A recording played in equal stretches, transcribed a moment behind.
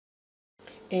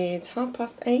It's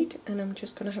 8:30 and I'm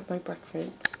just going to have my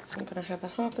breakfast. So I'm going to have a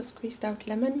half a squeezed out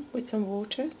lemon with some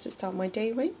water to start my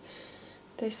day with.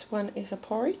 This one is a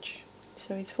porridge,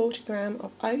 so it's 40 grams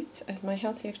of oats as my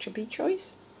healthy extra B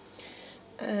choice,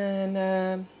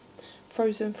 and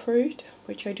frozen fruit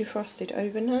which I defrosted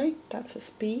overnight, that's a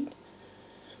speed,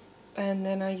 and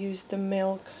then I use the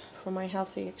milk from my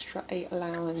healthy extra 8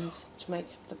 allowance to make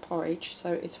the porridge.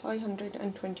 So it's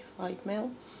 525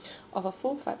 ml of a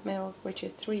full fat milk, which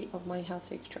is 3 of my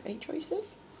healthy extra 8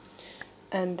 choices,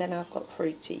 and then I've got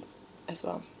fruit tea as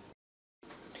well.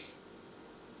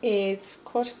 It's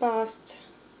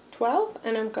 12:15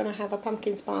 and I'm gonna have a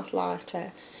pumpkin spice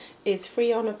latte. It's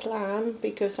free on a plan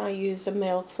because I use the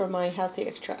milk from my healthy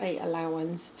extra 8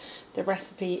 allowance. The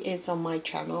recipe is on my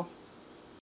channel.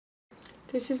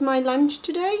 This is my lunch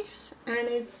today, and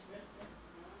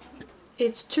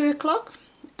it's 2 o'clock,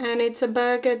 and it's a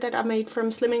burger that I made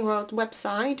from Slimming World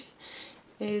website.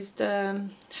 Is the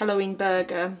Halloween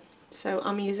burger. So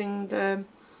I'm using the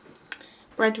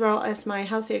breadroll as my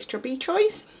healthy extra B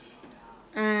choice,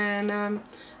 and a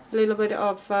little bit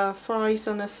of fries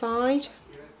on the side,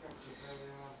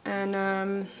 and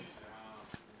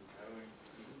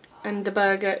the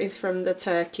burger is from the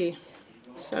turkey.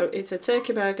 So it's a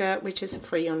turkey burger which is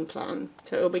free on plan.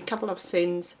 So it'll be a couple of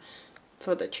Syns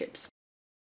for the chips.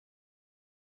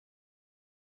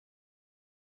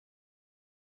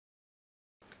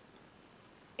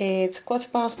 It's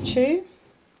 2:15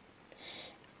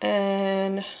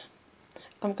 and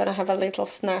I'm gonna have a little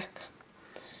snack.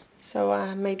 So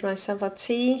I made myself a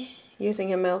tea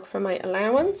using a milk from my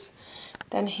allowance.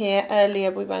 Then here earlier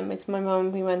we went with my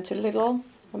mum, we went to Lidl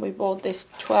and we bought this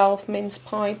 12 mince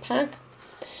pie pack.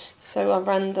 So I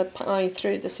ran the pie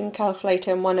through the Syns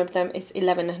calculator, and one of them is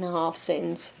 11.5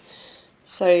 Syns.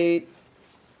 So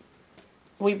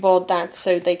we bought that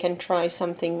so they can try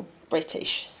something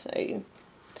British. So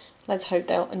let's hope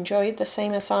they'll enjoy it the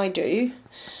same as I do,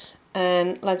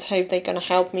 and let's hope they're going to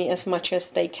help me as much as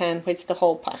they can with the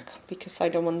whole pack, because I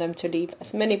don't want them to leave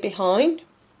as many behind.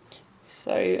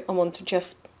 So I want to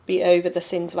just be over the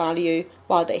Syns value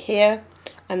while they're here,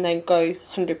 and then go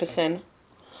 100%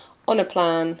 on a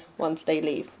plan once they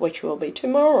leave, which will be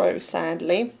tomorrow,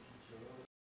 sadly.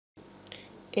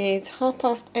 It's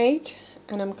 8:30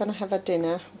 and I'm gonna have a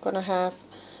dinner. I'm gonna have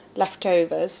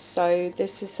leftovers. So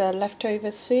this is a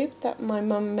leftover soup that my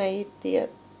mum made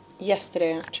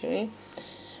yesterday actually,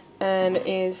 and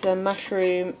is a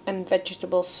mushroom and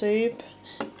vegetable soup,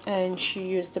 and she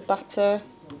used the butter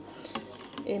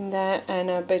in there and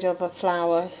a bit of a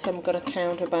flour. So I'm gonna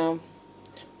count about,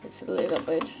 it's a little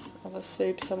bit of a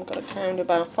soup, so I'm going to count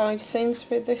about 5 Syns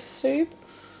for this soup.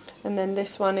 And then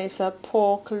this one is a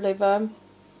pork liver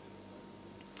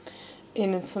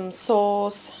in some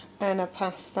sauce and a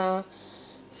pasta,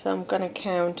 so I'm going to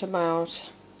count about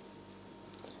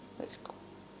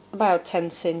 10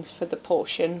 Syns for the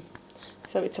portion.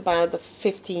 So it's about the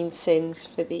 15 Syns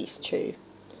for these two.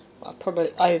 Well,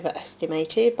 probably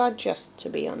overestimated, but just to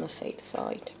be on the safe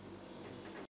side.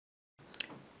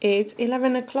 It's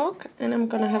 11 o'clock and I'm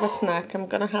gonna have a snack. I'm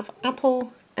gonna have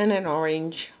apple and an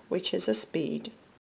orange, which is a speed.